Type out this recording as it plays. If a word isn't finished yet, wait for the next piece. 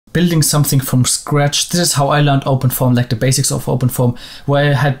building something from scratch. This is how I learned OpenForm, like the basics of OpenForm,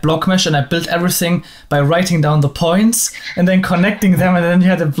 where I had blockMesh and I built everything by writing down the points and then connecting them, and then you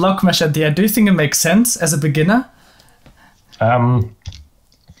had a blockMesh at the end. Do you think it makes sense as a beginner?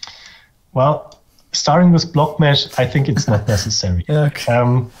 Well, starting with blockMesh, I think it's not necessary. Okay.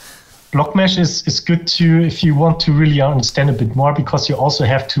 blockMesh is good to, if you want to really understand a bit more, because you also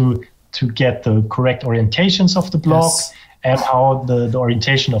have to get the correct orientations of the block. Yes. And how the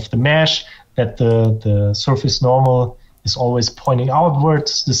orientation of the mesh, that the surface normal is always pointing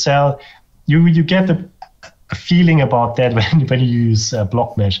outwards the cell. You get a feeling about that when you use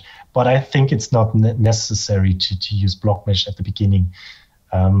blockMesh, but I think it's not necessary to use blockMesh at the beginning.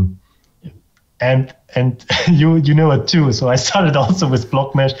 And you know it too. So I started also with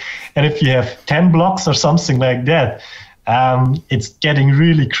blockMesh, and if you have 10 blocks or something like that, it's getting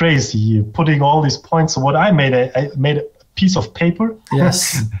really crazy. You're putting all these points. So what I made a piece of paper.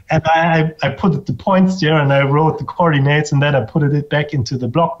 Yes. And I put the points there, and I wrote the coordinates, and then I put it back into the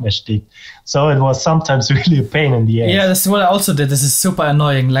blockMesh dig. So it was sometimes really a pain in the ass. Yeah, that's what I also did. This is super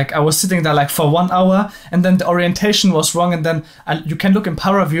annoying. Like I was sitting there like for 1 hour, and then the orientation was wrong, and then you can look in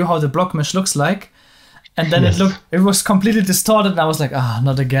PowerView how the blockMesh looks like, and then yes. it was completely distorted, and I was like,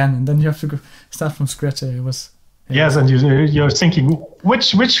 not again. And then you have to start from scratch. It was. Yeah. Yes, and you're thinking,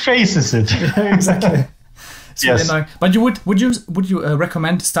 which phase is it? Yeah, exactly. It's yes. really annoying. But would you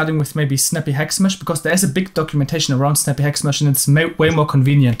recommend starting with maybe SnappyHexMesh, because there is a big documentation around SnappyHexMesh, and it's way more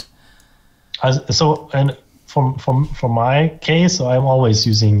convenient. So, and for my case, so I'm always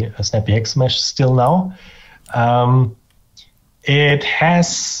using SnappyHexMesh still now. It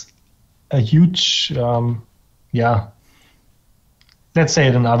has a huge, let's say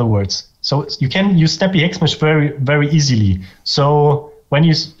it in other words. So you can use SnappyHexMesh very, very easily. So when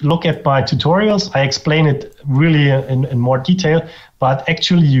you look at my tutorials, I explain it really in more detail, but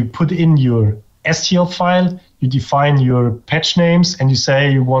actually you put in your STL file, you define your patch names, and you say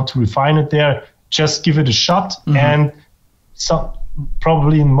you want to refine it there. Just give it a shot, and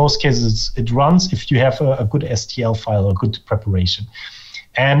probably in most cases it runs if you have a good STL file or good preparation.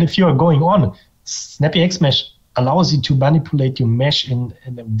 And if you are going on, SnappyHexMesh allows you to manipulate your mesh in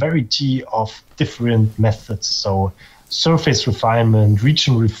a variety of different methods. So surface refinement,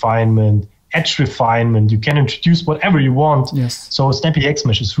 region refinement, edge refinement. You can introduce whatever you want. Yes. So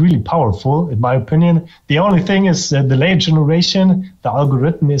SnappyHexMesh is really powerful, in my opinion. The only thing is the layer generation. The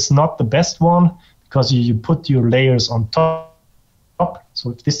algorithm is not the best one, because you put your layers on top.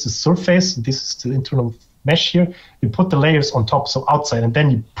 So if this is surface, this is the internal mesh here, you put the layers on top, so outside, and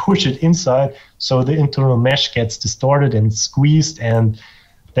then you push it inside, so the internal mesh gets distorted and squeezed, and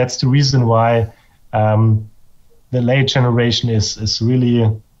that's the reason why the layer generation is really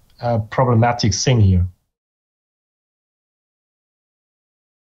a problematic thing here.